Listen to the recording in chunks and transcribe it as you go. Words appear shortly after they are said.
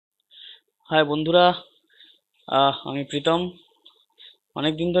High বন্ধুরা, আমি প্রীতম।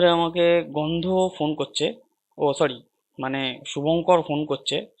 অনেক দিন ধরে আমাকে গন্ধ ফোন করছে। ও সরি, মানে শুভঙ্কর ফোন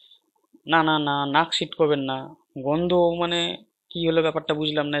করছে। না না না, নাক সিট করবেন না। গন্ধ মানে কি হলো ব্যাপারটা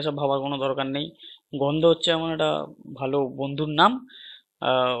বুঝলাম না, এসব ভাবার কোনো দরকার নেই। গন্ধ হচ্ছে আমার একটা ভালো বন্ধুর নাম।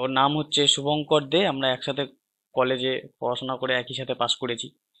 ওর নাম হচ্ছে শুভঙ্কর দে। আমরা একসাথে কলেজে পড়াশোনা করে একই সাথে পাশ করেছি।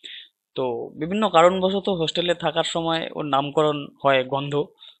 তো বিভিন্ন কারণবশত হোস্টেলে থাকার সময় ওর নামকরণ হয় গন্ধ।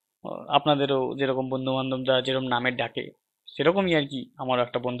 আপনাদেরও যেরকম বন্ধু বান্ধবরা যেরকম নামে ডাকে, সেরকমই আর কি আমার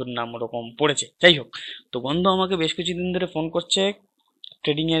একটা বন্ধুর নাম ওরকম পড়েছে। যাই হোক, তো গন্ধ আমাকে বেশ কিছুদিন ধরে ফোন করছে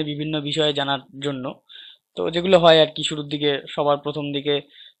ট্রেডিং এর বিভিন্ন বিষয়ে জানার জন্য। তো যেগুলো হয় আর কি, শুরুর দিকে সবার প্রথম দিকে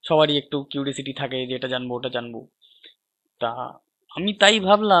সবারই একটু কিউরিসিটি থাকে যে এটা জানবো ওটা জানবো। তা আমি তাই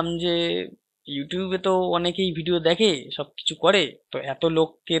ভাবলাম যে ইউটিউবে তো অনেকেই ভিডিও দেখে, সবকিছু করে। তো এত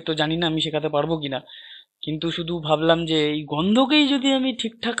লোককে তো জানি না আমি শেখাতে পারবো কিনা, কিন্তু শুধু ভাবলাম যে এই গন্ধকেই যদি আমি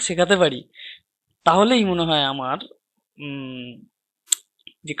ঠিকঠাক শেখাতে পারি, তাহলেই মনে হয় আমার উম,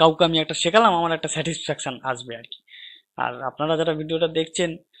 যে কাউকে আমি একটা শেখালাম, আমার একটা স্যাটিসফ্যাকশন আসবে আর কি। আর আপনারা যারা ভিডিওটা দেখছেন,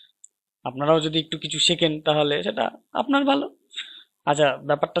 আপনারাও যদি একটু কিছু শেখেন তাহলে সেটা আপনার ভালো। আচ্ছা,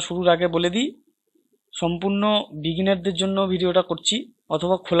 ব্যাপারটা শুরুর আগে বলে দিই, সম্পূর্ণ বিগিনারদের জন্য ভিডিওটা করছি,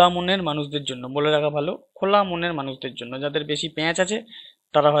 অথবা খোলা মনের মানুষদের জন্য। বলে রাখা ভালো, খোলা মনের মানুষদের জন্য। যাদের বেশি পেঁয়াজ আছে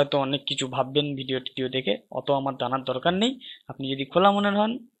তারা হয়তো অনেক কিছু ভাববেন ভিডিও টিডিও দেখে, অত আমার জানার দরকার নেই। আপনি যদি খোলা মনের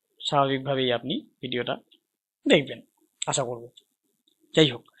হন, স্বাভাবিকভাবেই আপনি ভিডিওটা দেখবেন, আশা করব। যাই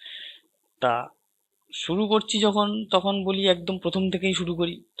হোক, তা শুরু করছি যখন, তখন বলি একদম প্রথম থেকেই শুরু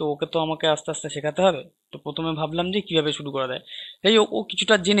করি। তো ওকে তো আমাকে আস্তে আস্তে শেখাতে হবে। তো প্রথমে ভাবলাম যে কিভাবে শুরু করা যায়। যাই হোক, ও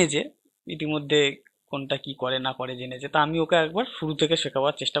কিছুটা জেনেছে ইতিমধ্যে, কোনটা কি করে না করে জেনেছে। তা আমি ওকে একবার শুরু থেকে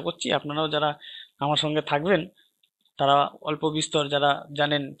শেখাবার চেষ্টা করছি। আপনারাও যারা আমার সঙ্গে থাকবেন, তারা অল্প বিস্তর যারা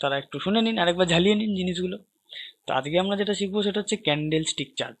জানেন তারা একটু শুনে নিন, আরেকবার ঝালিয়ে নিন জিনিসগুলো। তো আজকে আমরা যেটা শিখবো সেটা হচ্ছে ক্যান্ডেল স্টিক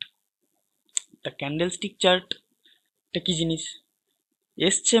চার্ট। তা ক্যান্ডেল স্টিক চার্ট এটা কি জিনিস?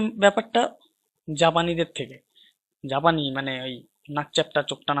 এসছে ব্যাপারটা জাপানিদের থেকে। জাপানি মানে ওই নাকচাপটা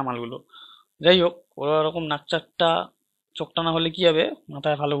চোখটানা মালগুলো। যাই হোক, ওরা ওরকম নাকচাপটা চোখটানা হলে কি হবে,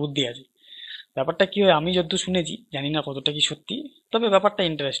 মাথায় ভালো বুদ্ধি আছে। ব্যাপারটা কি হয় আমি যতদূর শুনেছি, জানি না কতটা কি সত্যি, তবে ব্যাপারটা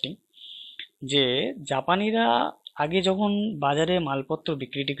ইন্টারেস্টিং। যে জাপানিরা আগে যখন বাজারে মালপত্র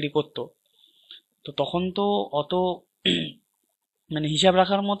বিক্রি টিক্রি করতো, তো তখন তো অত মানে হিসাব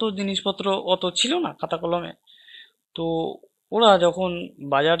রাখার মতো জিনিসপত্র অত ছিল না খাতা কলমে। তো ওরা যখন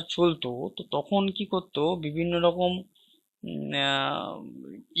বাজার চলতো, তো তখন কি করতো, বিভিন্ন রকম আহ,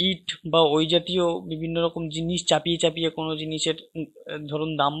 ইট বা ওই জাতীয় বিভিন্ন রকম জিনিস চাপিয়ে চাপিয়ে কোনো জিনিসের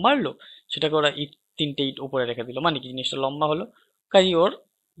ধরুন দাম বাড়লো, সেটাকে ওরা ইট, তিনটে ইট উপরে রেখে দিল, মানে কি জিনিসটা লম্বা হলো, কাজেই ওর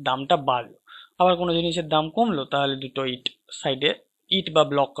দামটা বাড়লো। আবার কোনো জিনিসের দাম কমলো, তাহলে দুটো ইট সাইডে, ইট বা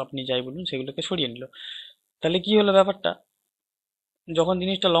ব্লক আপনি যাই বলুন, সেগুলোকে সরিয়ে নিল। তাহলে কি হলো ব্যাপারটা, যখন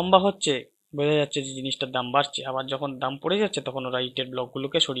জিনিসটা লম্বা হচ্ছে বোঝা যাচ্ছে যে জিনিসটার দাম বাড়ছে, আবার যখন দাম পড়ে যাচ্ছে তখন ওরা ইটের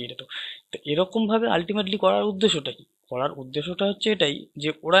ব্লকগুলোকে সরিয়ে দিত। তো এরকম ভাবে আলটিমেটলি করার উদ্দেশ্যটা কি? করার উদ্দেশ্যটা হচ্ছে এটাই যে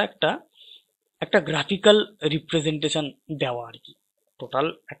ওরা একটা একটা গ্রাফিক্যাল রিপ্রেজেন্টেশন দেওয়া আর কি। টোটাল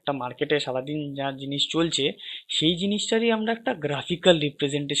একটা মার্কেটে সারাদিন যা জিনিস চলছে, সেই জিনিসটারই আমরা একটা গ্রাফিক্যাল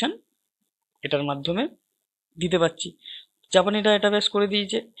রিপ্রেজেন্টেশন এটার মাধ্যমে দিতে পারছি। জাপানিরা এটা বেশ করে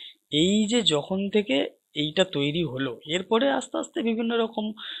দিয়েছে। এই যে যখন থেকে এইটা তৈরি হলো, এরপরে আস্তে আস্তে বিভিন্ন রকম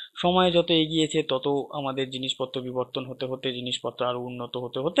সময় যত এগিয়েছে তত আমাদের জিনিসপত্র বিবর্তন হতে হতে জিনিসপত্র আরো উন্নত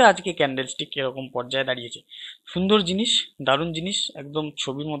হতে হতে আজকে ক্যান্ডেলস্টিক এরকম পর্যায়ে দাঁড়িয়েছে। সুন্দর জিনিস, দারুণ জিনিস, একদম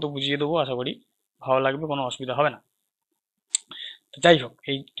ছবির মতো বুঝিয়ে দেবো, আশা করি ভালো লাগবে, কোনো অসুবিধা হবে না। তো যাই হোক,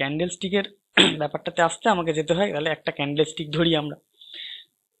 এই ক্যান্ডেলস্টিকের ব্যাপারটাতে আসতে আমাকে যেতে হয়, তাহলে একটা ক্যান্ডেলস্টিক ধরি আমরা।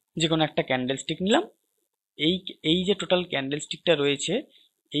 যে কোনো একটা ক্যান্ডেলস্টিক নিলাম। এই এই যে টোটাল ক্যান্ডেলস্টিকটা রয়েছে,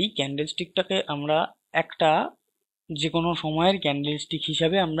 এই ক্যান্ডেলস্টিকটাকে আমরা একটা যে কোনো সময়ের ক্যান্ডেলস্টিক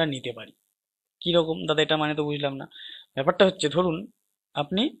হিসাবে আমরা নিতে পারি। কিরকম দাদা, এটা মানে তো বুঝলাম না। ব্যাপারটা হচ্ছে, ধরুন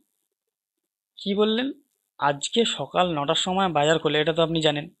আপনি কি বললেন, আজকে সকাল 9টার সময় বাজার খুললে, এটা তো আপনি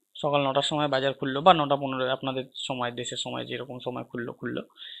জানেন, সকাল 9টার সময় বাজার খুললো বা 9টা 15 আপনাদের সময়, দেশের সময় যেরকম সময় খুললো খুললো,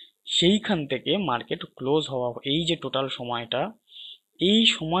 সেইখান থেকে মার্কেট ক্লোজ হওয়া, এই যে টোটাল সময়টা, এই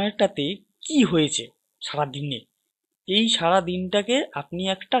সময়টাতে কি হয়েছে সারা দিনে, এই সারা দিনটাকে আপনি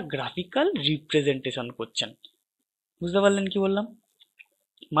একটা গ্রাফিক্যাল রিপ্রেজেন্টেশন করছেন। বুঝতে পারলেন কি বললাম?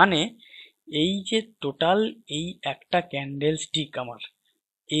 মানে এই যে টোটাল, এই একটা ক্যান্ডেল স্টিক আমার,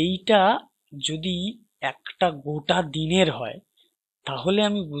 এইটা যদি একটা গোটা দিনের হয়, তাহলে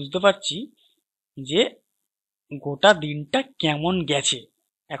আমি বুঝতে পারছি যে গোটা দিনটা কেমন গেছে।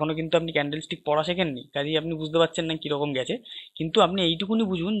 এখনো কিন্তু আপনি ক্যান্ডেল স্টিক পড়া শেখেননি, কাজেই আপনি বুঝতে পারছেন না কিরকম গেছে। কিন্তু আপনি এইটুকুনি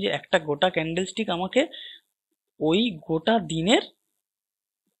বুঝুন যে একটা গোটা ক্যান্ডেল স্টিক আমাকে ওই গোটা দিনের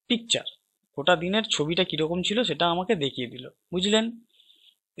পিকচার, গোটা দিনের ছবিটা কিরকম ছিল সেটা আমাকে দেখিয়ে দিল। বুঝলেন?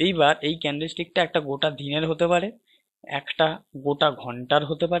 এইবার এই ক্যান্ডেলস্টিকটা একটা গোটা দিনের হতে পারে, একটা গোটা ঘন্টার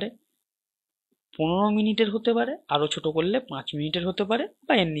হতে পারে, 15 মিনিটের হতে পারে, আরো ছোট করলে 5 মিনিটের হতে পারে,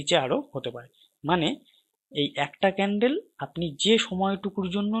 বা এর নিচে আরো হতে পারে। মানে এই একটা ক্যান্ডেল আপনি যে সময়টুকুর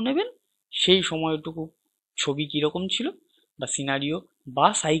জন্য নেবেন, সেই সময়টুকু ছবি কিরকম ছিল, বা সিনারিও বা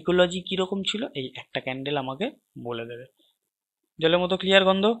সাইকোলজি কিরকম ছিল, এই একটা ক্যান্ডেল আমাকে বলে দেবে। জলের মতো ক্লিয়ার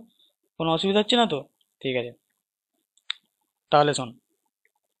গন্ধ? কোনো অসুবিধা হচ্ছে না তো? ঠিক আছে, তাহলে শোন,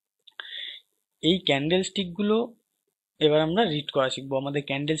 এই ক্যান্ডেল স্টিকগুলো এবার আমরা রিড করা শিখবো। আমাদের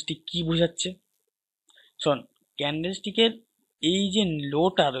ক্যান্ডেল স্টিক কি বোঝাচ্ছে শোন। ক্যান্ডেল স্টিকের এই যে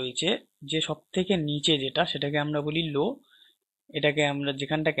লোটা রয়েছে, যে সব থেকে নিচে যেটা, সেটাকে আমরা বলি লো। এটাকে আমরা,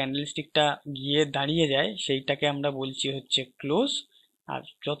 যেখানটা ক্যান্ডেল স্টিকটা গিয়ে দাঁড়িয়ে যায়, সেইটাকে আমরা বলছি হচ্ছে ক্লোজ। আর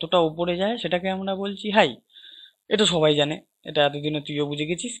যতটা উপরে যায় সেটাকে আমরা বলছি হাই। এটা সবাই জানে, এটা এতদিনে তুইও বুঝে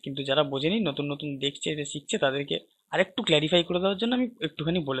গেছিস, কিন্তু যারা বোঝেনি, নতুন নতুন দেখছে, এটা শিখছে, তাদেরকে আরেকটু ক্ল্যারিফাই করে দেওয়ার জন্য আমি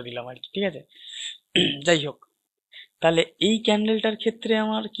একটুখানি বলে দিলাম আর কি, ঠিক আছে? যাই হোক, তাহলে এই ক্যান্ডেলটার ক্ষেত্রে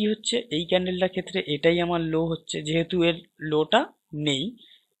আমার কি হচ্ছে, এই ক্যান্ডেলটার ক্ষেত্রে এটাই আমার লো হচ্ছে, যেহেতু এর লোটা নেই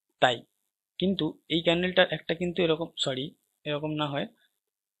তাই। কিন্তু এই ক্যান্ডেলটার একটা কিন্তু এরকম, সরি, এরকম না হয়,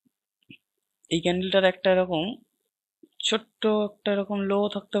 এই ক্যান্ডেলটার একটা এরকম ছোট্ট একটা এরকম লো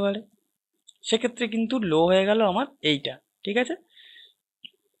থাকতে পারে। সেক্ষেত্রে কিন্তু লো হয়ে গেল আমার এইটা, ঠিক আছে?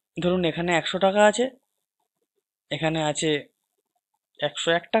 ধরুন এখানে 100 টাকা আছে, এখানে আছে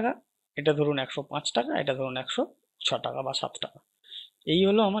 101 টাকা, এটা ধরুন 105 টাকা, এটা ধরুন 106 টাকা বা 7 টাকা। এই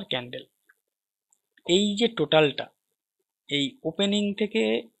হলো আমার ক্যান্ডেল। এই যে টোটালটা, এই ওপেনিং থেকে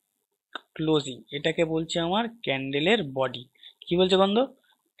ক্লোজিং, এটাকে বলছে আমার ক্যান্ডেলের বডি। কি বলছে গন্ধ?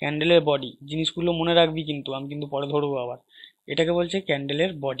 ক্যান্ডেলের বডি। জিনিসগুলো মনে রাখবি কিন্তু, আমি কিন্তু পরে ধরবো আবার। এটাকে বলছে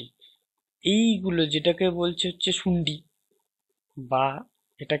ক্যান্ডেলের বডি। এইগুলো যেটাকে বলছে হচ্ছে শুন্ডি, বা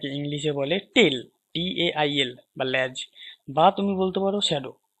এটাকে ইংলিশে বলে টেল, TAIL, বা ল্যাজ, বা তুমি বলতে পারো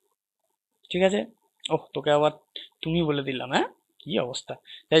শ্যাডো। ঠিক আছে? ওহ, তোকে আবার তুমি বলে দিলাম, হ্যাঁ, কি অবস্থা!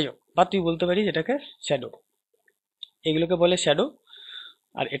 যাই হোক, বা তুই বলতে পারিস এটাকে শ্যাডো। এগুলোকে বলে শ্যাডো,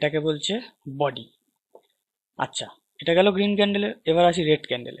 আর এটাকে বলছে বডি। আচ্ছা, এটা গেল গ্রিন ক্যান্ডেলের। এবার আসি রেড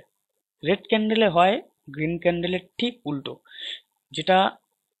ক্যান্ডেলে। রেড ক্যান্ডেলে হয় গ্রিন ক্যান্ডেলের ঠিক উল্টো। যেটা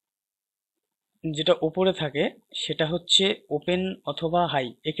যেটা ওপরে থাকে সেটা হচ্ছে ওপেন অথবা হাই।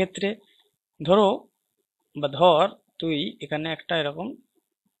 এক্ষেত্রে ধরো, বা ধর, তুই এখানে একটা এরকম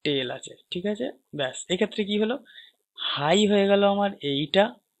টেল আছে, ঠিক আছে? ব্যাস, এক্ষেত্রে কি হলো, হাই হয়ে গেল আমার এইটা,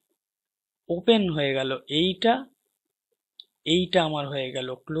 ওপেন হয়ে গেল এইটা, এইটা আমার হয়ে গেল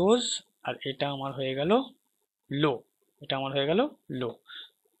ক্লোজ, আর এটা আমার হয়ে গেল লো। এটা আমার হয়ে গেল লো।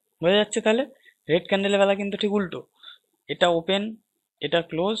 বোঝা যাচ্ছে তাহলে? রেড ক্যান্ডেলের বেলা কিন্তু ঠিক উল্টো। এটা ওপেন, এটা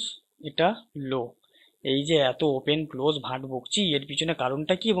ক্লোজ, এটা লো। এই যে এত ওপেন ক্লোজ ভাট বকছি, এর পিছনে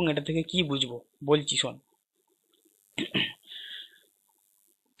কারণটা কি এবং এটা থেকে কি বুঝবো বলছি শোন।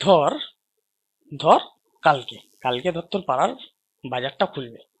 ধর ধর কালকে কালকে ধর তোর পাড়ার বাজারটা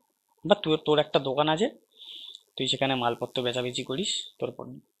খুলবে, বা তোর তোর একটা দোকান আছে, তুই সেখানে মালপত্র বেচাবেচি করিস তোর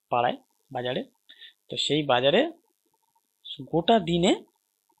পাড়ায়, বাজারে। তো সেই বাজারে গোটা দিনে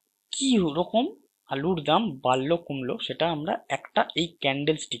কি রকম আলুর দাম বাড়লো কমলো, সেটা আমরা একটা এই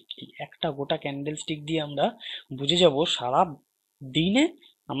ক্যান্ডেল স্টিক, এই একটা গোটা ক্যান্ডেল স্টিক দিয়ে আমরা বুঝে যাব সারা দিনে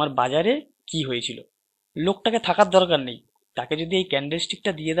আমার বাজারে কি হয়েছিল। লোকটাকে থাকার দরকার নেই, তাকে যদি এই ক্যান্ডেল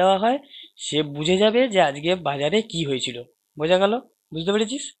স্টিকটা দিয়ে দেওয়া হয়, সে বুঝে যাবে যে আজকে বাজারে কি হয়েছিল। বোঝা গেল? বুঝতে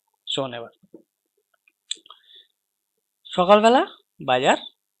পেরেছিস? শোন এবার, সকালবেলা বাজার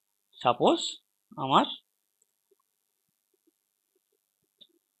সাপোজ আমার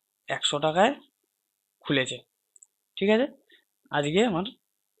 100 টাকায় খুলেছে, ঠিক আছে? আজকে আমার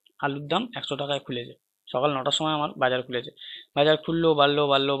আলুর দাম 100 টাকায় খুলেছে। সকাল 9টার সময় আমার বাজার খুলেছে। বাজার খুললো, বাড়লো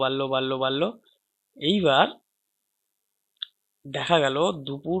বাড়লো বাড়লো বাড়লো বাড়লো। এইবার দেখা গেল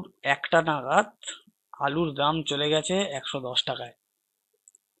দুপুর 1টা নাগাদ আলুর দাম চলে গেছে 110 টাকায়,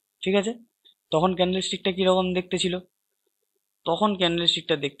 ঠিক আছে? তখন ক্যান্ডেল স্টিকটা কিরকম দেখতে ছিল? তখন ক্যান্ডেল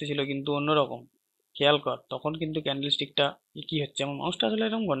স্টিকটা দেখতে ছিল কিন্তু অন্যরকম। খেয়াল কর, তখন কিন্তু ক্যান্ডেল স্টিকটা কি হচ্ছে, আমার মাউসটা আসলে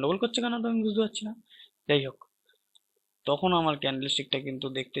এরকম গন্ডগোল করছে কেন তো আমি বুঝতে পারছি না। যাই হোক, তখন আমার ক্যান্ডেল স্টিকটা কিন্তু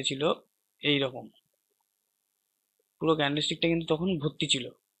দেখতে ছিল এইরকম। পুরো ক্যান্ডেলস্টিকটা কিন্তু তখন ভর্তি ছিল,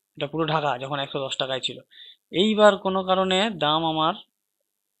 এটা পুরো ঢাকা, যখন 110 টাকায় ছিল। এইবার কোনো কারণে দাম আমার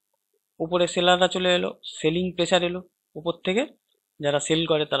উপরে, সেলাররা চলে এলো, সেলিং প্রেসার এলো উপর থেকে, যারা সেল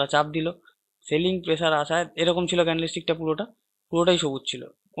করে তারা চাপ দিল। সেলিং প্রেসার আসায় এরকম ছিল ক্যান্ডেলস্টিকটা, পুরোটাই সবুজ ছিল।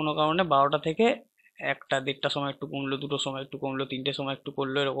 কোনো কারণে 12টা থেকে 1টা 1:30 সময় একটু কমলো, 2টোর সময় একটু কমলো, 3টের সময় একটু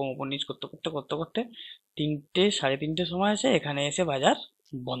করলো, এরকম উপর নিচ করতে করতে করতে করতে 3টে 3:30 সময় এসে এখানে এসে বাজার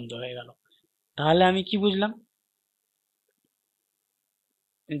বন্ধ হয়ে গেল। তাহলে আমি কি বুঝলাম?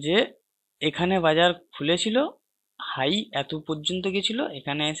 যে এখানে বাজার খুলেছিল হাই এত পর্যন্ত গেছিল,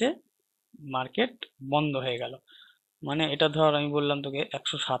 এখানে এসে মার্কেট বন্ধ হয়ে গেল। মানে এটা ধর আমি বললাম তোকে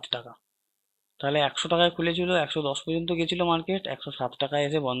 107 টাকা, তাহলে 100 টাকায় খুলেছিল, 110 পর্যন্ত গেছিল মার্কেট, 107 টাকায়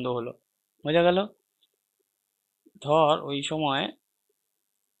এসে বন্ধ হলো। বোঝা গেল? ধর ওই সময়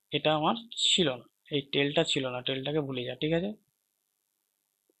এটা আমার ছিল না, এই টেলটা ছিল না, টেলটাকে ভুলে যা, ঠিক আছে?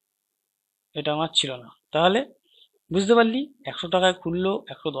 এটা আমার ছিল না। তাহলে বুঝতে পারলি, 100 টাকায় খুললো,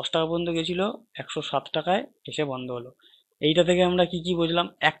 110 টাকা পর্যন্ত গেছিল, 107 টাকায় এসে বন্ধ হলো। এইটা থেকে আমরা কি কি বুঝলাম?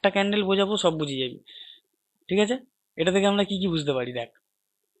 একটা ক্যান্ডেল বোঝাবো, সব বুঝে যাবি, ঠিক আছে? এটা থেকে আমরা কি কি বুঝতে পারি দেখ।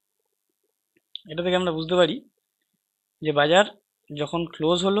 এটা থেকে আমরা বুঝতে পারি যে বাজার যখন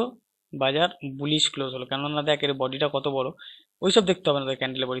ক্লোজ হলো, বাজার বুলিশ ক্লোজ হলো, কেননা দেখ এর বডিটা কত বড়। ওইসব দেখতে হবে না তোর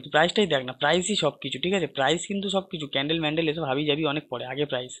ক্যান্ডেলের বডি, তুই প্রাইসটাই দেখ না, প্রাইসই সব কিছু, ঠিক আছে? প্রাইস কিন্তু সব কিছু, ক্যান্ডেল ম্যান্ডেল এসব ভাবি যাবি অনেক পরে, আগে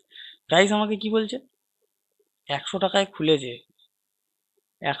প্রাইস। প্রাইস আমাকে কি বলছে? 100 টাকায় খুলেছে,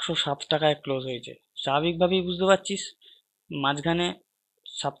 107 টাকায় ক্লোজ হয়েছে। স্বাভাবিকভাবেই বুঝতে পারছিস, মাঝখানে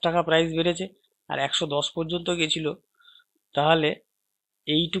 7 টাকা প্রাইস বেড়েছে, আর 110 পর্যন্ত গেছিল। তাহলে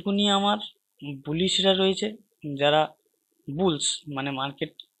এইটুকুনি আমার বুলিশরা রয়েছে, যারা বুলস মানে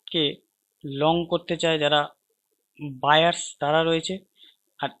মার্কেটকে লং করতে চায়, যারা বায়ার্স তারা রয়েছে।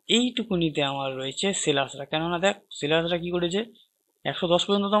 আর এইটুকুনিতে আমার রয়েছে সেলার্সরা, কেননা দেখ সেলার্সরা কি করেছে, 110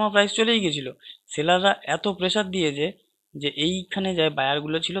 পর্যন্ত তো আমার প্রাইস চলেই গেছিল, সেলাররা এত প্রেসার দিয়েছে যে এইখানে যে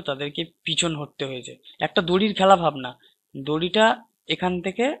বায়ারগুলো ছিল তাদেরকে পিছন হটতে হয়েছে। একটা দড়ির খেলা ভাবনা, দড়িটা এখান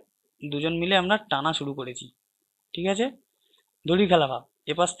থেকে দুজন মিলে আমরা টানা শুরু করেছি, ঠিক আছে? দড়ির খেলা ভাব,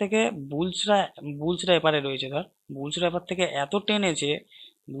 এপাশ থেকে বুলসরা বুলসরা এপারে রয়েছে, ধর বুলসরা এপার থেকে এত টেনেছে,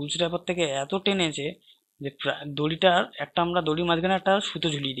 বুলসরা এপার থেকে এত টেনেছে যে দড়িটার একটা আমরা দড়ির মাঝখানে একটা সুতো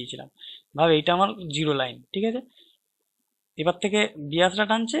ঝুলিয়ে দিয়েছিলাম। ভাব এইটা আমার জিরো লাইন, ঠিক আছে? এবার থেকে বিয়াসরা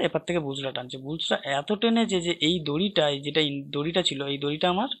টানছে, এবার থেকে বুলসরা টানছে, বুলসরা এত টেনেছে যে এই দড়িটায় যেটা দড়িটা ছিল, এই দড়িটা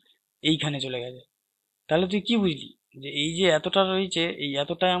আমার এইখানে চলে গেছে। তাহলে তুই কি বুঝলি যে এই যে এতটা রয়েছে, এই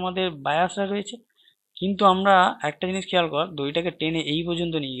এতটায় আমাদের বায়াসরা রয়েছে। কিন্তু আমরা একটা জিনিস খেয়াল কর, দড়িটাকে টেনে এই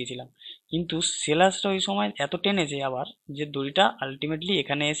পর্যন্ত নিয়ে গেছিলাম, কিন্তু সেলার্সরা ওই সময় এত টেনেছে আবার যে দড়িটা আলটিমেটলি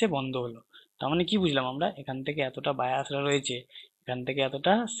এখানে এসে বন্ধ হলো। তার মানে কি বুঝলাম আমরা, এখান থেকে এতটা বায়াসরা রয়েছে, এখান থেকে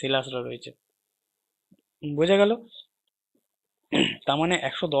এতটা সেলার্সরা রয়েছে। বোঝা গেল? তার মানে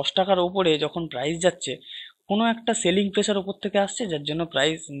 110 টাকার ওপরে যখন প্রাইস যাচ্ছে, কোনো একটা সেলিং প্রেসার ওপর থেকে আসছে, যার জন্য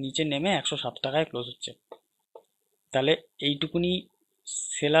প্রাইস নিচে নেমে 107 টাকায় ক্লোজ হচ্ছে। তাহলে এইটুকুনি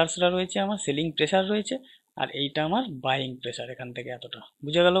সেলার্সরা রয়েছে, আমার সেলিং প্রেসার রয়েছে, আর এইটা আমার বাইং প্রেসার, এখান থেকে এতটা।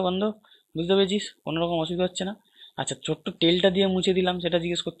 বুঝে গেল বন্ধু? বুঝতে পেরেছিস? কোনো রকম অসুবিধা হচ্ছে না? আচ্ছা, ছোট্ট টেলটা দিয়ে মুছে দিলাম, সেটা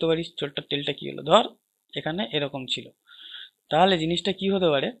জিজ্ঞেস করতে পারিস, ছোট্ট টেলটা কি হলো? ধর এখানে এরকম ছিল, তাহলে জিনিসটা কি হতে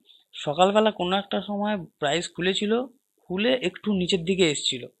পারে, সকালবেলা কোনো একটা সময় প্রাইস খুলেছিল, খুলে একটু নিচের দিকে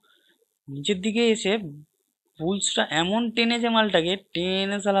এসছিল, নিচের দিকে এসে বুলসটা এমন টেনেছে মালটাকে,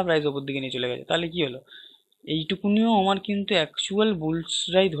 টেনে সালা প্রাইস ওপর দিকে নিয়ে চলে গেছে। তাহলে কি হলো, এইটুকুনিও আমার কিন্তু অ্যাকচুয়াল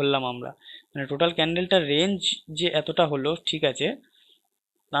বুলসরাই ধরলাম আমরা। মানে টোটাল ক্যান্ডেলটার রেঞ্জ যে এতটা হলো, ঠিক আছে,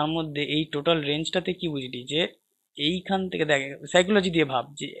 তার মধ্যে এই টোটাল রেঞ্জটাতে কি বুঝলি যে এইখান থেকে দেখ, সাইকোলজি দিয়ে ভাব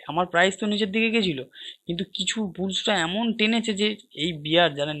যে আমার প্রাইস তো নিচের দিকে গেছিল, কিন্তু কিছু বুলসটা এমন টেনেছে যে এই বিয়ার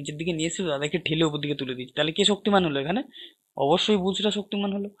যারা নিচের দিকে নিয়ে এসেছিল তাদেরকে ঠেলে উপর দিকে তুলে দিচ্ছে। তাহলে কে শক্তিমান হলো এখানে? অবশ্যই বুলসরা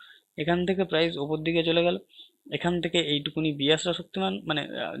শক্তিমান হলো। এখান থেকে প্রাইস ওপর দিকে চলে গেল, এখান থেকে এইটুকুনি বিয়াসরা শক্তিমান মানে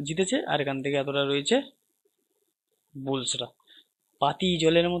জিতেছে, আর এখান থেকে এতটা রয়েছে বুলসরা। পাতি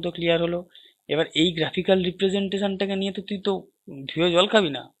জলের মতো ক্লিয়ার হলো। এবার এই গ্রাফিক্যাল রিপ্রেজেন্টেশনটাকে নিয়ে তো তুই তো ধুয়ে জল খাবি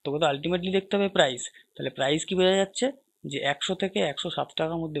না, তোকে তো আলটিমেটলি দেখতে হবে প্রাইস। তাহলে প্রাইস কি বোঝা যাচ্ছে, যে 100 থেকে 107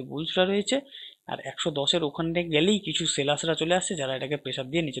 টাকার মধ্যে বুলসরা রয়েছে, আর 110-এর ওখানে গেলেই কিছু সেলাসরা চলে আসছে, যারা এটাকে প্রেসার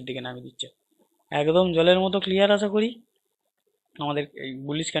দিয়ে নিচের দিকে নামিয়ে দিচ্ছে। একদম জলের মতো ক্লিয়ার আশা করি আমাদের এই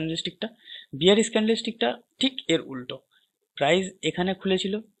বুলিশ ক্যান্ডেলস্টিকটা। বিয়ারিশ ক্যান্ডেলস্টিকটা ঠিক এর উল্টো, প্রাইস এখানে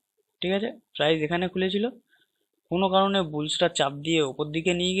খুলেছিল, ঠিক আছে, প্রাইস এখানে খুলেছিল, কোনো কারণে বুলসটা চাপ দিয়ে ওপর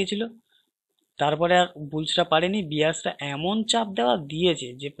দিকে নিয়ে গেছিল, তারপরে আর বুলসরা পারেনি, বিয়ার্সরা এমন চাপ দেওয়া দিয়েছে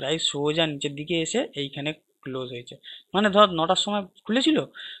যে প্রায় সোজা নিচের দিকে এসে এইখানে ক্লোজ হয়েছে। মানে ধর 9টার সময় খুলেছিল,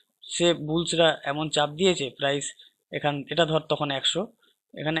 সে বুলসরা এমন চাপ দিয়েছে প্রাইস, এটা ধর তখন 100,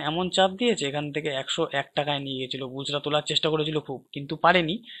 এখানে এমন চাপ দিয়েছে এখান থেকে 101 টাকায় নিয়ে গেছিল, বুলসরা তোলার চেষ্টা করেছিল খুব, কিন্তু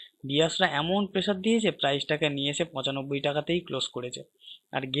পারেনি। বিয়ার্সরা এমন প্রেসার দিয়েছে প্রাইসটাকে নিয়ে এসে 95 টাকাতেই ক্লোজ করেছে,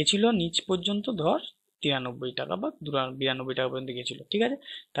 আর গেছিল নিচ পর্যন্ত ধর 93 টাকা বা 92 টাকা পর্যন্ত গেছিল, ঠিক আছে?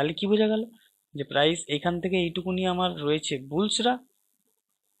 তাহলে কি বোঝা গেল, যে প্রাইস এখান থেকে এইটুকুনি আমার রয়েছে বুলসরা,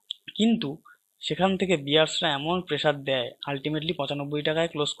 কিন্তু সেখান থেকে বিয়ার্সরা এমন প্রেসার দেয় আলটিমেটলি 95 টাকায়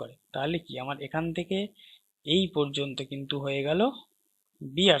ক্লোজ করে। তাহলে কি আমার এখান থেকে এই পর্যন্ত কিন্তু হয়ে গেল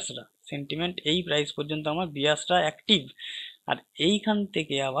বিয়ার্সরা সেন্টিমেন্ট, এই প্রাইস পর্যন্ত আমার বিয়ার্সরা অ্যাক্টিভ, আর এইখান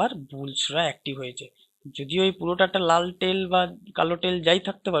থেকে আবার বুলসরা অ্যাক্টিভ হয়েছে। যদিও এই পুরোটা একটা লাল টেল বা কালো টেল যাই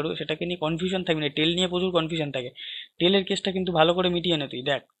থাকতে পারো, সেটাকে নিয়ে কনফিউশন থাকবে না। টেল নিয়ে প্রচুর কনফিউশন থাকে। টেলের কেসটা কিন্তু ভালো করে মিটিয়ে নে তুই।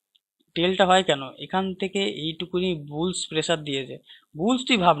 দেখ টেলটা হয় কেন, এখান থেকে এইটুকুনি বুলস প্রেসার দিয়েছে। বুলস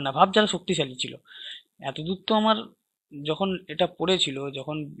তুই ভাব না, ভাব যারা শক্তিশালী ছিল। এতদূর তো আমার, যখন এটা পড়েছিল,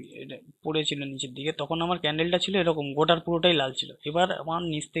 যখন এটা পড়েছিল নিচের দিকে, তখন আমার ক্যান্ডেলটা ছিল এরকম, গোটার পুরোটাই লাল ছিল। এবার আমার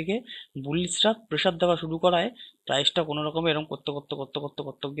নিচ থেকে বুলিশরা প্রেসার দেওয়া শুরু করায় প্রাইসটা কোনো রকমে এরকম করতে করতে করতে করতে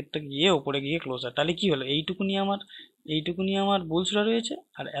করতে করতে গিয়ে ওপরে গিয়ে ক্লোজ হয়। তাহলে কি হলো, এইটুকুনি আমার বুলসরা রয়েছে,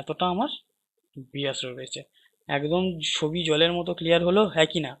 আর এতটা আমার বিয়াসরা রয়েছে। একদম ছবি জলের মতো ক্লিয়ার হলো, হ্যাঁ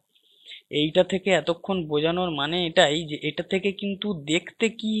কি না? এইটা থেকে এতক্ষণ বোঝানোর মানে এটাই যে এটা থেকে কিন্তু দেখতে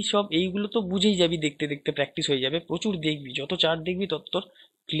কি সব, এইগুলো তো বুঝেই যাবি, দেখতে দেখতে প্র্যাকটিস হয়ে যাবে, প্রচুর দেখবি, যত চার্ট দেখবি তত তোর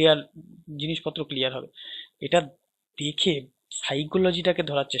ক্লিয়ার, জিনিসপত্র ক্লিয়ার হবে। এটা দেখে সাইকোলজিটাকে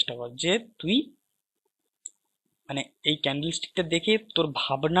ধরার চেষ্টা কর, যে তুই মানে এই ক্যান্ডেল স্টিকটা দেখে তোর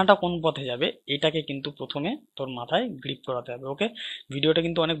ভাবনাটা কোন পথে যাবে, এটাকে কিন্তু প্রথমে তোর মাথায় গ্রিপ করাতে হবে। ওকে, ভিডিওটা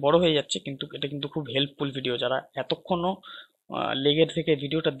কিন্তু অনেক বড় হয়ে যাচ্ছে, কিন্তু এটা কিন্তু খুব হেল্পফুল ভিডিও। যারা এতক্ষণও লেগে থেকে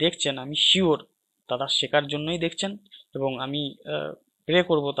ভিডিওটা দেখছেন, আমি শিওর তারা শেখার জন্যই দেখছেন, এবং আমি প্রে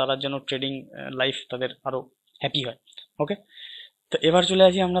করব তারা যেন ট্রেডিং লাইফ তাদের আরো হ্যাপি হয়। ওকে, তো এবার চলে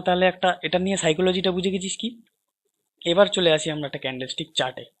আসি আমরা তাহলে একটা, এটা নিয়ে সাইকোলজিটা বুঝে গেছিস কি, এবার চলে আসি আমরা একটা ক্যান্ডেলস্টিক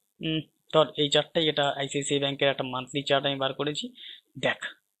চার্টে। ধর এই চার্টটাই, এটা আইসিআইসিআই ব্যাংকের একটা মান্থলি চার্ট আমি বার করেছি। দেখ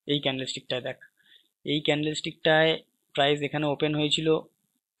এই ক্যান্ডেলস্টিকটায়, দেখ এই ক্যান্ডেলস্টিকটায় প্রাইস এখানে ওপেন হয়েছিল,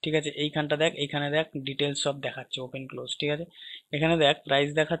 ঠিক আছে? এইখানটা দেখ, এইখানে দেখ, ডিটেলস সব দেখাচ্ছে ওপেন ক্লোজ, ঠিক আছে? এখানে দেখ প্রাইস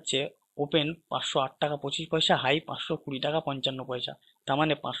দেখাচ্ছে ওপেন 508 টাকা 25 পয়সা, হাই 520 টাকা 55 পয়সা। তার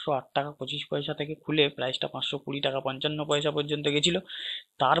মানে 508 টাকা 25 পয়সা থেকে খুলে প্রাইসটা 520 টাকা 55 পয়সা পর্যন্ত গেছিল।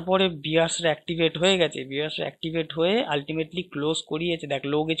 তারপরে বিয়ার্সরা অ্যাক্টিভেট হয়ে গেছে, বিয়ার্সরা অ্যাক্টিভেট হয়ে আলটিমেটলি ক্লোজ করিয়েছে। দেখ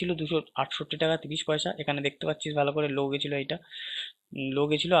লো গেছিল 268 টাকা 30 পয়সা, এখানে দেখতে পাচ্ছিস ভালো করে, লো গেছিল এইটা, লো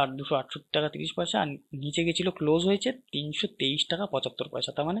গেছিল আর 268 টাকা 30 পয়সা, আর নিচে গেছিল ক্লোজ হয়েছে 323 টাকা 75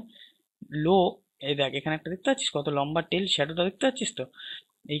 পয়সা। তার মানে লো, এই দেখ এখানে একটা দেখতে পাচ্ছিস কত লম্বা টেল, শ্যাডোটা দেখতে পাচ্ছিস তো?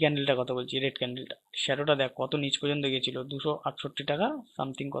 এই ক্যান্ডেলটা কত বলছি, রেড ক্যান্ডেলটা, শ্যাডোটা দেখ কত নিচ পর্যন্ত গেছিল, 268 টাকা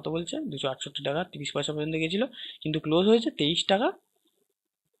সামথিং, কত বলছে 268 টাকা 30 পয়সা পর্যন্ত গেছিল, কিন্তু ক্লোজ হয়েছে 23 টাকা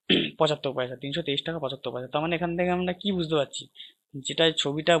 75 পয়সা, 323 টাকা 75 পয়সা। তার মানে এখান থেকে আমরা কি বুঝতে পারছি, যেটা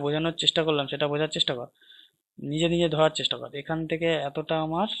ছবিটা বোঝানোর চেষ্টা করলাম সেটা বোঝার চেষ্টা কর, নিজে নিজে ধরার চেষ্টা কর। এখান থেকে এতটা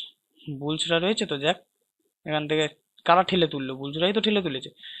আমার বুলসরা রয়েছে, তো দেখ এখান থেকে কারা ঠেলে তুললো, বুলসরাই তো ঠেলে তুলেছে।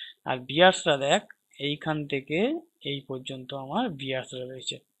 আর বিয়ার্সরা দেখ এইখান থেকে এই পর্যন্ত আমার বিয়ার্সরা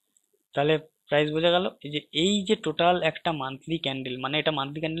রয়েছে। তাহলে প্রাইস বোঝা গেল। এই যে টোটাল একটা মান্থলি ক্যান্ডেল, মানে এটা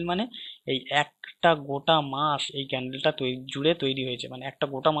মান্থলি ক্যান্ডেল মানে এই একটা গোটা মাস এই ক্যান্ডেলটা জুড়ে তৈরি হয়েছে, মানে একটা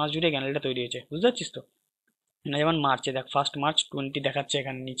গোটা মাস জুড়ে ক্যান্ডেলটা তৈরি হয়েছে, বুঝতে পারছিস তো? না, যেমন মার্চে দেখ, 1 মার্চ 20 দেখাচ্ছে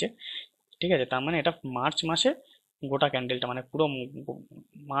এখানে নিচে, ঠিক আছে? তার মানে এটা মার্চ মাসে গোটা ক্যান্ডেলটা, মানে পুরো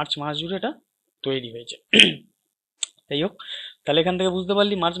মার্চ মাস জুড়ে এটা তৈরি হয়েছে। যাই হোক, তাহলে এখান থেকে বুঝতে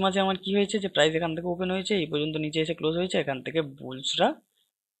পারলি মার্চ মাসে আমার কি হয়েছে, যে প্রাইস এখান থেকে ওপেন হয়েছে, এই পর্যন্ত নিচে এসে ক্লোজ হয়েছে, এখান থেকে বুলসরা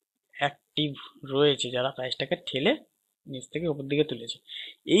অ্যাক্টিভ রয়েছে, যারা প্রাইসটাকে ঠেলে নিচ থেকে উপর দিকে তুলেছে।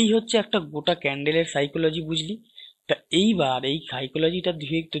 এই হচ্ছে একটা গোটা ক্যান্ডেলের সাইকোলজি, বুঝলি? তা এইবার এই সাইকোলজিটা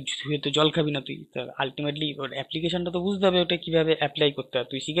ধুয়ে তো জল খাবি না তুই, আলটিমেটলি ওর অ্যাপ্লিকেশনটা তো বুঝতে হবে, ওটা কিভাবে অ্যাপ্লাই করতে হয়।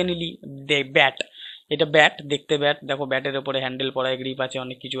 তুই শিখে নিলি, ব্যাট, এটা ব্যাট, দেখতে ব্যাট, দেখো ব্যাটের ওপরে হ্যান্ডেল পড়া, গ্রিপ আছে,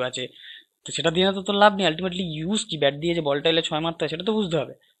 অনেক কিছু আছে, তো সেটা দিয়ে না তো তোর লাভ নেই। আলটিমেটলি ইউজ কি, ব্যাট দিয়ে যে বলটা এলে 6 মারতে হয় সেটা তো বুঝতে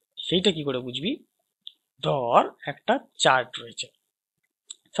হবে। সেইটা কি করে বুঝবি, ধর একটা চার্ট রয়েছে,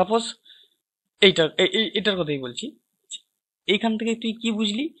 সাপোজ এটার কথাই বলছি। এইখান থেকে তুই কি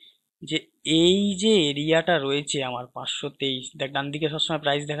বুঝলি, যে এই যে এরিয়াটা রয়েছে আমার 523, দেখ ডান দিকে সবসময়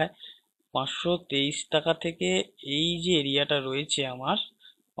প্রাইস দেখায় 523 টাকা থেকে, এই যে এরিয়াটা রয়েছে আমার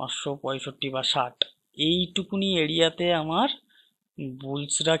 565 বা 60, এইটুকুনি এরিয়াতে আমার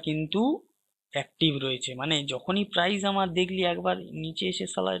বুলসরা কিন্তু অ্যাক্টিভ রয়েছে। মানে যখনই প্রাইস আমার দেখলি একবার নিচে এসে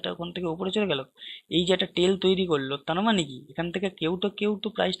সালা এটা ওখান থেকে উপরে চলে গেল, এই যে একটা টেল তৈরি করলো, তার মানে কি এখান থেকে কেউ তো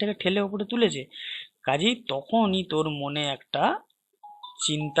প্রাইসটাকে ঠেলে উপরে তুলেছে। কাজেই তখনই তোর মনে একটা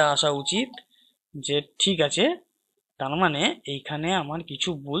চিন্তা আসা উচিত, যে ঠিক আছে, তার মানে এইখানে আমার কিছু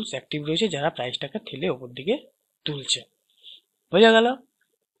বুলস অ্যাক্টিভ রয়েছে যারা প্রাইসটাকে ঠেলে ওপর দিকে তুলছে। বোঝা গেল?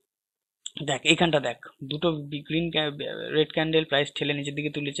 দেখ এইখানটা দেখ, দুটো গ্রিন রেড ক্যান্ডেল প্রাইস ঠেলে নিচের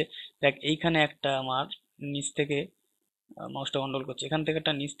দিকে তুলেছে। দেখ এইখানে একটা আমার নিচ থেকে, মাউসটা কন্ট্রোল করছে, এখান থেকে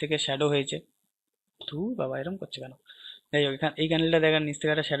একটা নিচ থেকে শ্যাডো হয়েছে। তু বাবা এরকম করছে কেন? যাই হোক, এই ক্যান্ডেলটা দেখার নিচ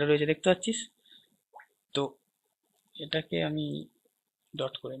থেকে একটা শ্যাডো রয়েছে, দেখতে পাচ্ছিস তো? এটাকে আমি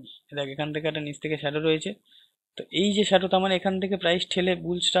ডট করে নিই। দেখ এখান থেকে একটা নিচ থেকে শ্যাডো রয়েছে, তো এই যে শ্যাডো, তার মানে এখান থেকে প্রাইস ঠেলে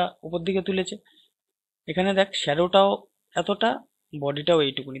বুলসটা উপর দিকে তুলেছে। এখানে দেখ শ্যাডোটাও এতটা, বডিটাও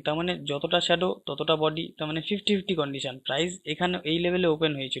এইটুকুনি, তার মানে যতটা শ্যাডো ততটা বডি, তার মানে 50-50 কন্ডিশন। প্রাইস এখানে এই লেভেলে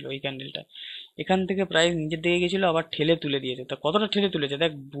ওপেন হয়েছিল এই ক্যান্ডেলটা, এখান থেকে প্রাইস নিচের দিকে গেছিল, আবার ঠেলে তুলে দিয়েছে। তা কতটা ঠেলে তুলেছে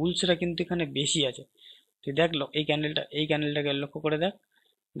দেখ, বুলসরা কিন্তু এখানে বেশি আছে। তুই দেখ এই ক্যান্ডেলটাকে লক্ষ্য করে দেখ।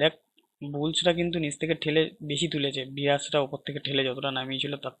 দেখ, বুলসরা কিন্তু নিচ থেকে ঠেলে বেশি তুলেছে, বিয়ার্সরা ওপর থেকে ঠেলে যতটা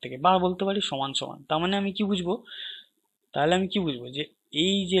নামিয়েছিল তার থেকে, বা বলতে পারি সমান সমান। তার মানে আমি কি বুঝবো, তাহলে আমি কি বুঝবো যে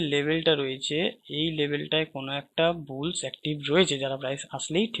এই যে লেভেলটা রয়েছে, এই লেভেলটায় কোনো একটা বুলস অ্যাক্টিভ রয়েছে, যারা প্রাইস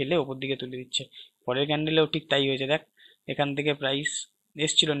আসলেই ঠেলে ওপর দিকে তুলে দিচ্ছে। পরের ক্যান্ডেলেও ঠিক তাই হয়েছে দেখ, এখান থেকে প্রাইস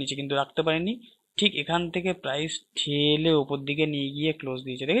এসছিল নিচে কিন্তু রাখতে পারেনি, ঠিক এখান থেকে প্রাইস ঠেলে ওপর দিকে নিয়ে গিয়ে ক্লোজ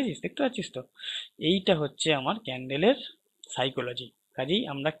দিয়েছে, দেখেছিস, দেখতে পাচ্ছিস তো। এইটা হচ্ছে আমার ক্যান্ডেলের সাইকোলজি। কাজেই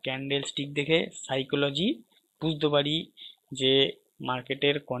আমরা ক্যান্ডেল স্টিক দেখে সাইকোলজি বুঝতে পারি যে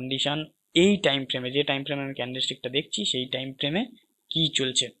মার্কেটের কন্ডিশন এই টাইম ফ্রেমে, যে টাইম ফ্রেমে আমি ক্যান্ডেল স্টিকটা দেখছি সেই টাইম ফ্রেমে কি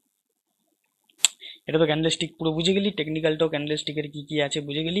চলছে। এটা তো ক্যান্ডেল স্টিক পুরো বুঝে গেলি, টেকনিক্যালটাও ক্যান্ডেল স্টিকের কি কি আছে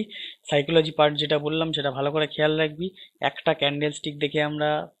বুঝে গেলি। সাইকোলজি পার্ট যেটা বললাম সেটা ভালো করে খেয়াল রাখবি। একটা ক্যান্ডেল স্টিক দেখে আমরা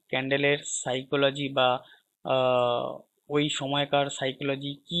ক্যান্ডেলের সাইকোলজি বা আহ, ওই সময়কার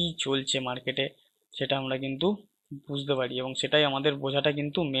সাইকোলজি কি চলছে মার্কেটে সেটা আমরা কিন্তু বুঝতে পারি, এবং সেটাই আমাদের বোঝাটা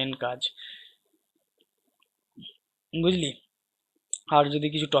কিন্তু মেন কাজ, বুঝলি। আর যদি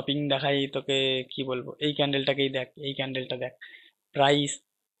কিছু টপিং দেখাই তোকে, কি বলবো, এই ক্যান্ডেলটাকেই দেখ, এই ক্যান্ডেলটা দেখ, প্রাইস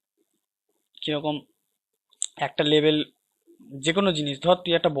কিরকম একটা লেভেল, যে কোনো জিনিস ধর,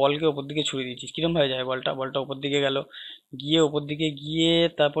 তুই একটা বলকে ওপর দিকে ছুড়ে দিয়েছিস, কিরম ভাবে যায় বলটা, বলটা ওপর দিকে গেল, গিয়ে ওপর দিকে গিয়ে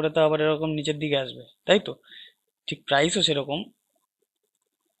তারপরে তো আবার এরকম নিচের দিকে আসবে, তাই তো। ঠিক প্রাইসও সেরকম,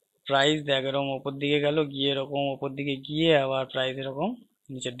 প্রাইস দেখ এরকম ওপর দিকে গেল, গিয়ে এরকম ওপর দিকে গিয়ে আবার প্রাইস এরকম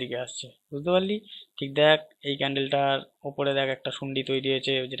নিচের দিকে আসছে, বুঝতে পারলি। ঠিক দেখ, এই ক্যান্ডেলটার ওপরে দেখ একটা শুন্ডি তৈরি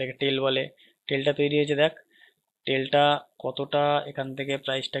হয়েছে, যেটাকে টেল বলে, টেলটা তৈরি হয়েছে দেখ, টেলটা কতটা এখান থেকে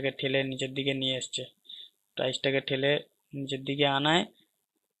প্রাইসটাকে ঠেলে নিচের দিকে নিয়ে এসছে, প্রাইসটাকে ঠেলে নিচের দিকে আনায়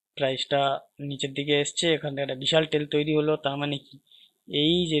প্রাইসটা নিচের দিকে এসছে, এখান থেকে একটা বিশাল টেল তৈরি হলো। তার মানে কি,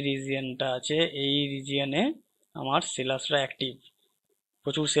 এই যে রিজিয়নটা আছে এই রিজিয়নে আমার সেলার্সরা অ্যাক্টিভ,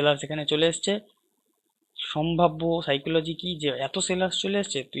 প্রচুর সেলার্স এখানে চলে এসছে। সম্ভাব্য সাইকোলজি কি, যে এত সেলার্স চলে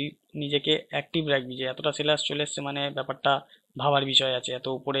এসছে, তুই নিজেকে অ্যাক্টিভ রাখবি যে এতটা সেলার্স চলে এসছে, মানে ব্যাপারটা ভাবার বিষয় আছে, এত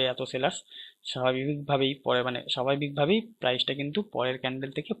উপরে এত সেলার্স, স্বাভাবিকভাবেই পরে মানে স্বাভাবিকভাবেই প্রাইসটা কিন্তু পরের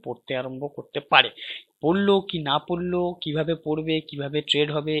ক্যান্ডেল থেকে পড়তে আরম্ভ করতে পারে। পড়লো কি না পড়লো, কিভাবে পড়বে, কিভাবে ট্রেড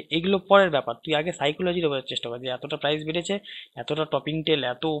হবে, এগুলো পরের ব্যাপার, তুই আগে সাইকোলজির বোঝার চেষ্টা কর যে এতটা প্রাইস বেড়েছে, এতটা টপিং টেল,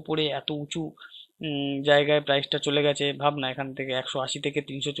 এত উপরে এত উঁচু জায়গায় প্রাইসটা চলে গেছে। ভাব না, এখান থেকে 180 থেকে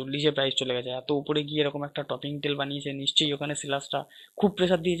 340-এ প্রাইস চলে গেছে, এত উপরে গিয়ে এরকম একটা টপিং টেল বানিয়েছে, নিশ্চয়ই ওখানে সেলার্সটা খুব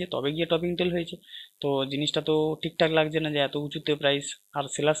প্রেসার দিয়েছে, তবে গিয়ে টপিং টেল হয়েছে। তো জিনিসটা তো ঠিকঠাক লাগছে না যে এত উঁচুতে প্রাইস। আর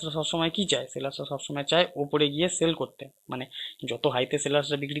সেলার্সরা সবসময় কি চায়, সেলার্সরা সবসময় চায় ওপরে গিয়ে সেল করতে, মানে যত হাইতে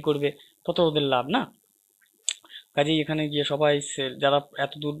সেলার্সরা বিক্রি করবে তত ওদের লাভ না। কাজেই এখানে গিয়ে সবাই যারা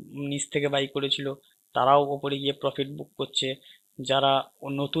এত দূর নিচ থেকে বাই করেছিল তারাও ওপরে গিয়ে প্রফিট বুক করছে, যারা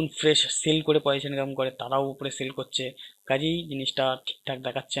নতুন ফ্রেশ সেল করে পয়সা ইনকাম করে তারাও উপরে সেল করছে। কাজেই জিনিসটা ঠিকঠাক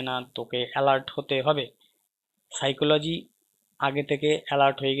দেখাচ্ছে না, তোকে অ্যালার্ট হতে হবে। সাইকোলজি আগে থেকে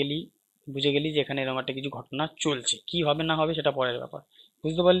অ্যালার্ট হয়ে গেলি, বুঝে গেলি যে এখানে এরকম একটা কিছু ঘটনা চলছে, কি হবে না হবে সেটা পরের ব্যাপার,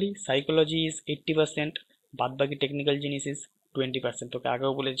 বুঝতে পারলি। সাইকোলজি ইজ 80%, বাদ বাকি টেকনিক্যাল জিনিস ইজ 20%, তোকে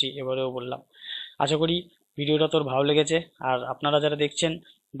আগেও বলেছি এবারেও বললাম। আশা করি ভিডিওটা তোর ভালো লেগেছে, আর আপনারা যারা দেখছেন,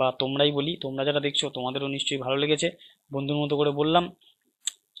 বা তোমরাই বলি, তোমরা যারা দেখছো তোমাদেরও নিশ্চয়ই ভালো লেগেছে। বন্ধুর মতো করে বললাম,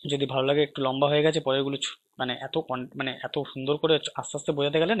 যদি ভালো লাগে, একটু লম্বা হয়ে গেছে পরেরগুলো, মানে এত মানে এত সুন্দর করে আস্তে আস্তে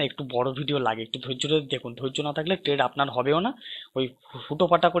বোঝাতে গেলে না একটু বড় ভিডিও লাগে, একটু ধৈর্য ধরে দেখুন, ধৈর্য না থাকলে ট্রেড আপনার হবেও না। ওই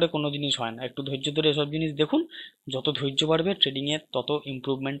হুটোপাটা করে কোনো জিনিস হয় না, একটু ধৈর্য ধরে এসব জিনিস দেখুন। যত ধৈর্য বাড়বে ট্রেডিংয়ে তত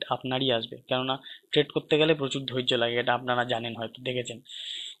ইমপ্রুভমেন্ট আপনারই আসবে, কেননা ট্রেড করতে গেলে প্রচুর ধৈর্য লাগে, এটা আপনারা জানেন, হয়তো দেখেছেন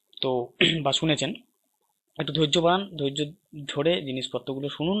তো বা শুনেছেন। একটু ধৈর্য বাড়ান, ধৈর্য ধরে জিনিসপত্রগুলো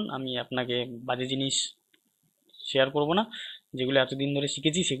শুনুন, আমি আপনাকে বাজে জিনিস শেয়ার করব না, যেগুলো এতদিন ধরে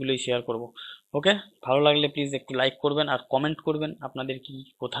শিখেছি সেগুলোই শেয়ার করব। ওকে, ভালো লাগলে প্লিজ একটু লাইক করবেন আর কমেন্ট করবেন আপনাদের কি,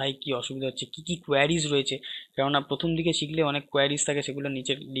 কোথায় কি অসুবিধা হচ্ছে, কি কি কোয়ারিজ রয়েছে। কেননা প্রথম দিকে শিখলে অনেক কোয়ারিজ থাকে, সেগুলো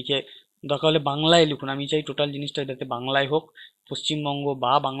নিচে লিখে, দরকার হলে বাংলায় লিখুন, আমি চাই টোটাল জিনিসটা যাতে বাংলায় হোক, পশ্চিমবঙ্গ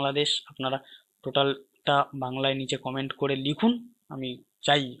বা বাংলাদেশ, আপনারা টোটালটা বাংলায় নিচে কমেন্ট করে লিখুন। আমি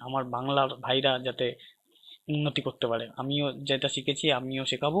চাই আমার বাংলার ভাইরা যাতে উন্নতি করতে পারে, আমিও যেটা শিখেছি আমিও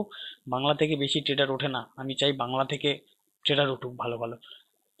শেখাবো। বাংলা থেকে বেশি ট্রেডার ওঠে না, আমি চাই বাংলা থেকে ট্রেডার উঠুক ভালো ভালো।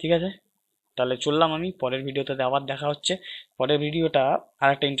 ঠিক আছে, তাহলে চললাম, আমি পরের ভিডিওতে আবার দেখা হচ্ছে। পরের ভিডিওটা আর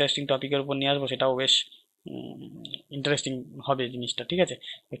একটা ইন্টারেস্টিং টপিকের উপর নিয়ে আসবো, সেটাও বেশ ইন্টারেস্টিং হবে জিনিসটা, ঠিক আছে।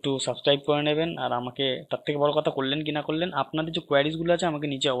 একটু সাবস্ক্রাইব করে নেবেন, আর আমাকে তার থেকে বড় কথা, করলেন কি না করলেন আপনাদের যে কোয়ারিজগুলো আছে আমাকে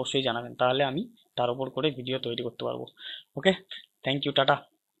নিচে অবশ্যই জানাবেন, তাহলে আমি তার উপর করে ভিডিও তৈরি করতে পারবো। ওকে, থ্যাংক ইউ, টাটা।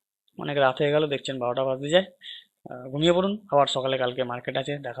 অনেক রাত হয়ে গেল, দেখছেন 12টা বাজতে যায়। ঘুমিয়ে পড়ুন, আবার সকালে কালকে মার্কেট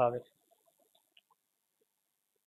আছে, দেখা হবে।